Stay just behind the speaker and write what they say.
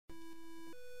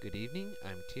Good evening,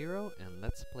 I'm Tiro, and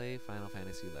let's play Final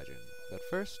Fantasy Legend. But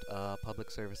first, a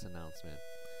public service announcement.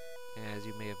 As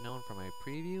you may have known from my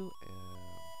preview,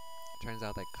 turns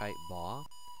out that KiteBaaw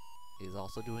is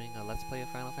also doing a Let's Play of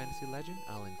Final Fantasy Legend.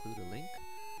 I'll include a link,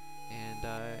 and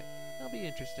it'll be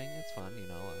interesting. It's fun, you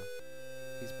know.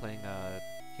 He's playing a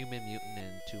human, mutant,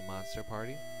 and two monster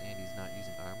party, and he's not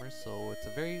using armor, so it's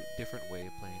a very different way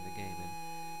of playing the game,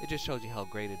 and it just shows you how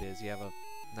great it is. You have a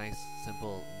nice,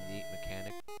 simple, neat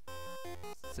mechanic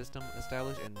system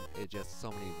established, and it just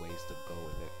so many ways to go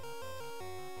with it.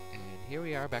 And here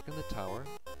we are back in the tower,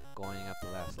 going up the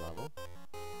last level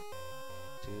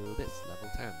to this, level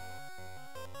 10.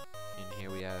 And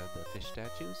here we have the fish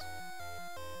statues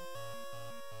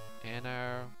and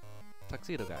our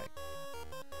tuxedo guy.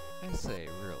 I say,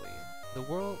 really, the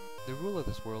ruler of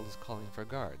this world is calling for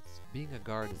guards. Being a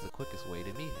guard is the quickest way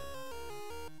to meet him.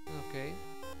 Okay.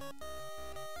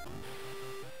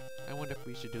 I wonder if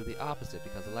we should do the opposite,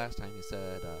 because the last time you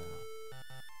said,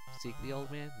 seek the old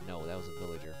man? No, that was a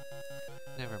villager.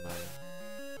 Never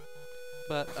mind.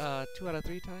 But, 2 out of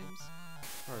 3 times?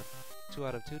 Or 2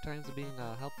 out of 2 times of being,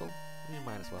 helpful? We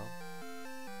might as well.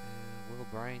 And will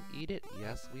Brian eat it?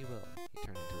 Yes, we will. He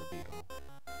turned into a beetle.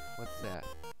 What's that?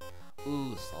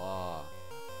 Ooh, saw.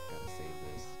 Gotta save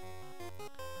this.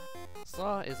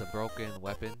 Saw is a broken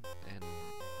weapon, and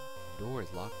the door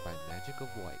is locked by magic of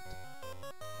white.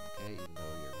 Okay, even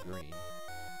though you're green.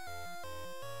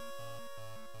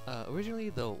 Originally,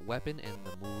 the weapon and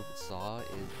the move saw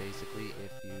is basically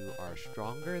if you are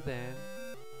stronger than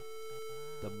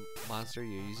the monster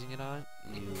you're using it on,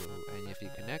 and if you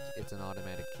connect, it's an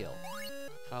automatic kill.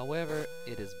 However,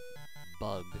 it is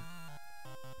bugged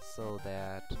so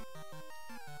that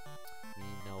we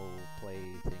no play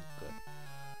think good.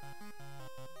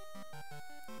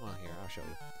 Well, here, I'll show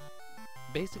you.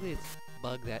 Basically, it's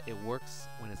bugged that it works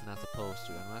when it's not supposed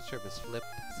to. I'm not sure if it's flipped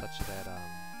such that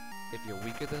if you're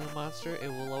weaker than the monster, it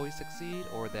will always succeed,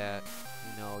 or that,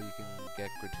 you know, you can get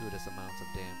gratuitous amounts of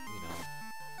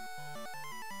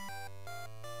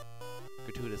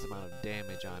gratuitous amount of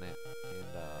damage on it,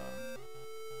 and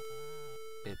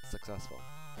it's successful.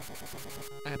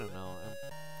 I don't know.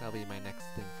 That'll be my next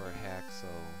thing for a hack. So,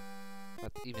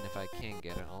 but even if I can't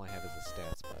get it, all I have is the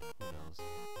stats. But who knows?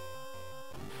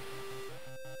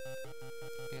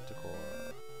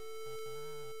 Anticore.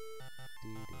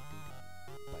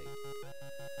 Bite.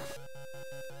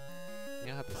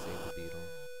 You'll have to save the beetle.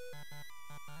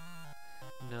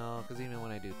 No, because even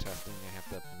when I do testing, I have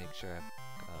to make sure I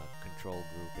have control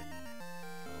group and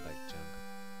all that junk.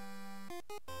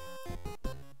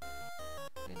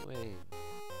 Anyway.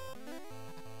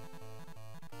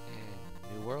 And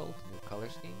new world, new color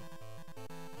scheme.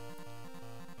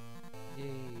 Yay,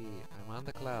 I'm on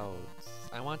the clouds.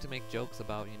 I want to make jokes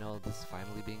about, you know, this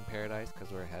finally being paradise,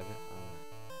 because we're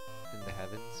in the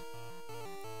heavens.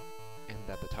 And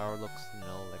that the tower looks, you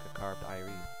know, like a carved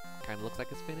ivory. Kind of looks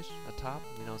like it's finished atop,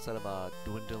 you know, instead of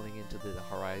dwindling into the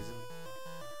horizon.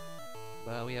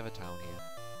 But we have a town here.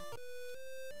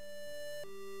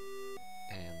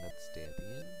 And let's stay at the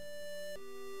inn.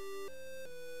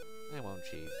 I won't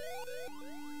cheat.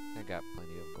 I got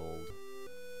plenty of gold.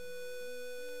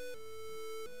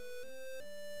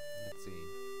 Let's see.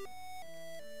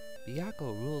 Byakko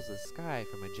rules the sky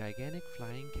from a gigantic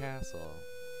flying castle.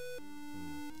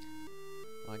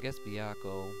 Well, I guess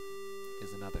Byakko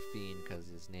is another fiend because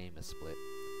his name is split.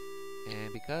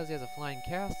 And because he has a flying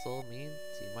castle means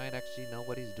he might actually know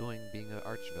what he's doing being an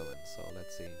archvillain. So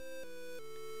let's see.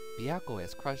 Byakko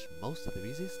has crushed most of the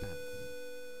resistance.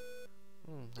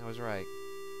 I was right.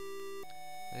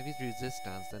 If he's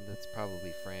resistance, then that's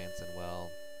probably France, and well,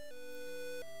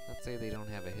 let's say they don't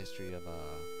have a history of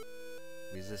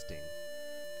resisting.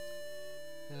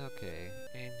 Okay,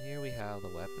 and here we have the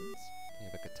weapons. We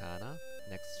have a katana,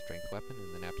 next strength weapon,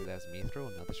 and then after that's Mithro,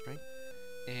 another strength.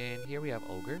 And here we have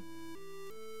Ogre.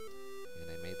 And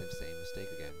I made the same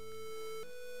mistake again.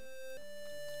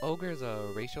 Ogre is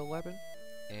a racial weapon,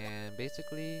 and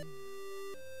basically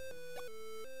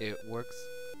it works,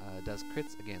 does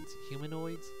crits against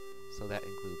humanoids, so that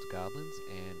includes goblins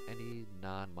and any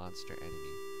non-monster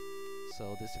enemy.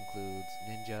 So this includes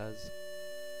ninjas,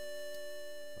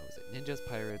 ninjas,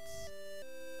 pirates,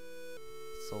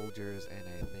 soldiers, and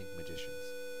I think magicians.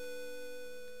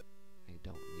 I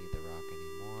don't need the rock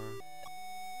anymore.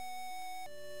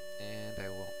 And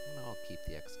I'll keep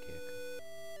the X kick.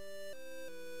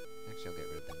 Actually, I'll get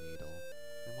rid of the needle.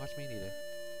 And watch me need it.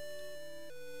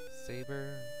 Saber,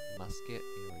 musket,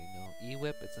 you already know.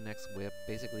 E-whip, it's the next whip.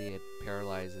 Basically, it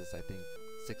paralyzes, I think,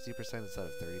 60% instead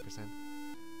of 30%.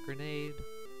 Grenade,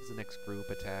 This is the next group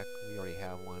attack. We already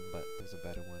have one, but there's a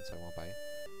better one, so I won't buy it.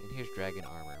 And here's Dragon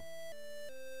Armor,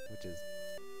 which is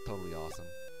totally awesome.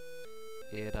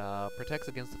 It protects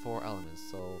against the 4 elements,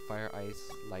 so fire, ice,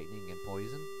 lightning, and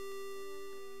poison.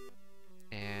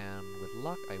 And with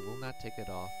luck, I will not take it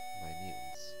off my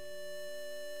mutants,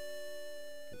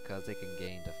 because they can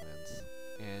gain defense,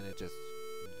 and it's just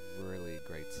really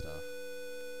great stuff.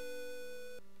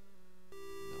 No,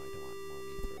 I don't want more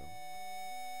Mithril.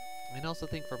 And I also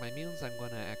think for my mutants, I'm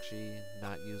going to actually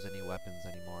not use any weapons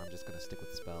anymore. I'm just going to stick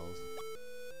with spells.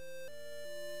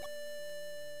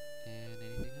 And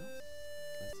anything else?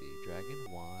 Let's see.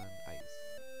 Dragon, Wand, Ice.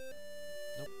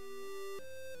 Nope.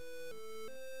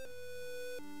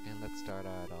 And let's start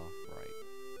out off right.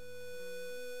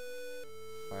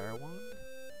 Fire Wand.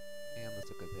 And let's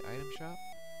look at the item shop.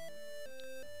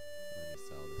 Let me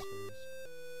sell this first.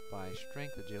 Buy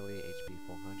Strength, Agility, HP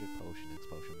 400, Potion,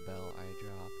 X-Potion, Bell, Eye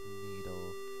Drop, Needle,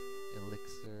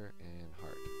 Elixir, and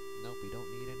Heart. Nope, we don't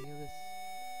need any of this.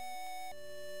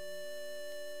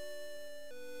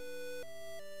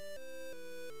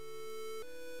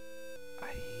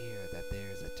 I hear that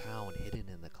there's a town hidden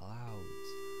in the clouds.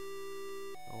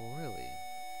 Oh, really?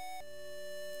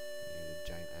 Here's a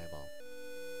giant eyeball.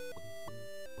 Boom,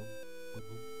 boom, boom, boom,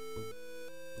 boom,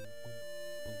 boom, boom,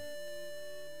 boom.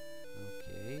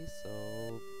 Okay, so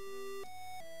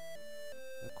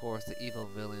of course the evil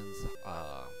villains,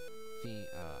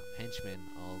 henchmen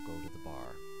all go to the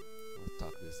bar. Let's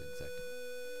talk to this insect.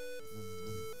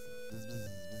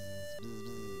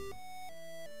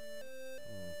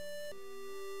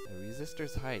 The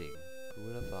resistor's hiding. Who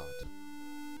would have thought?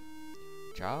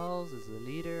 Charles is the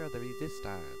leader of the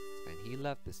resistance, and he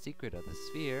left the secret of the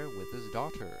sphere with his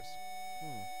daughters.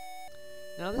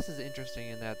 Now this is interesting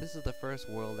in that this is the first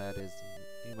world that is,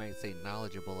 you might say,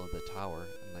 knowledgeable of the tower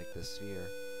and like the sphere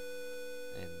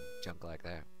and junk like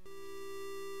that.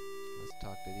 Let's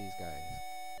talk to these guys.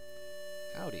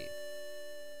 Howdy.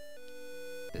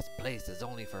 This place is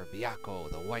only for Byakko,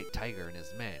 the white tiger, and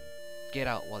his men. Get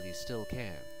out while you still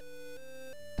can.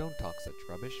 Don't talk such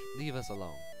rubbish. Leave us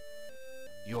alone.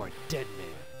 You're a dead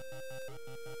man.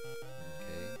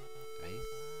 Okay. Ice.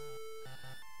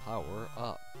 Power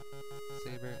up.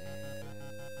 Saber and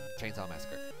Chainsaw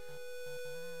Massacre.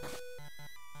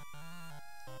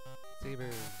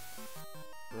 Saber.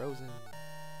 Frozen.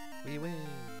 We win.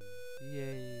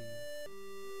 Yay.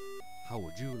 How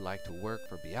would you like to work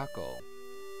for Byakko?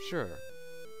 Sure.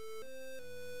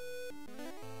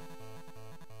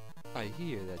 I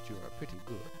hear that you are pretty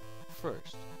good.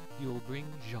 First, you'll bring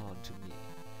Jean to me,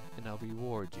 and I'll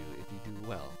reward you if you do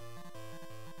well.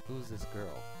 Who's this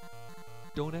girl?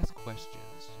 Don't ask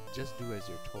questions, just do as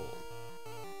you're told.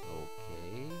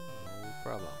 Okay, no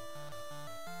problem.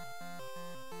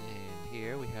 And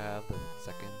here we have the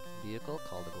second vehicle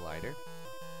called a glider.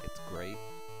 It's great.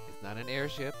 It's not an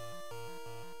airship,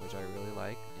 which I really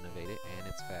like, innovative, and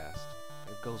it's fast.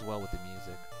 It goes well with the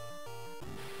music.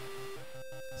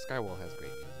 Skywall has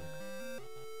great music.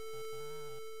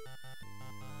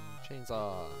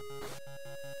 Chainsaw.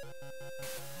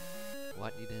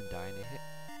 What? You didn't die in a hit?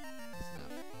 It's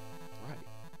not right.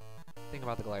 Think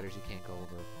about the gliders, you can't go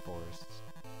over forests.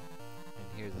 And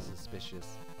here's a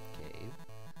suspicious cave.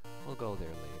 We'll go there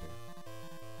later.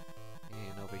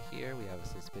 And over here we have a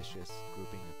suspicious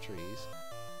grouping of trees.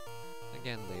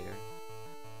 Again later.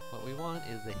 What we want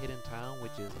is the hidden town,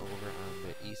 which is over on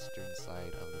the eastern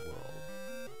side of the world.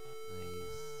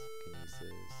 Nice.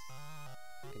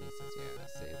 Kinesis, yeah,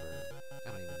 saber. I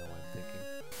don't even know what I'm thinking.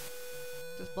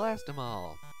 Just blast them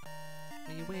all.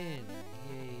 We win.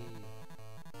 Yay.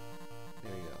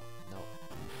 There you go. Nope.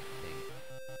 Dang it.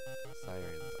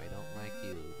 Sirens, I don't like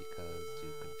you because you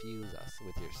confuse us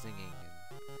with your singing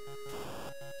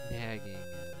and nagging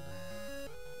and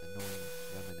annoying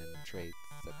feminine traits,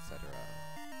 etc.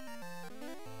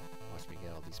 Watch me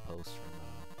get all these posts from,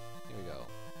 here we go.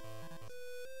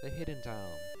 The hidden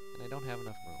town, and I don't have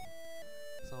enough room.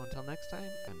 So until next time,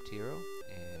 I'm Tiro,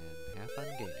 and have fun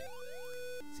gaming.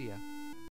 See ya.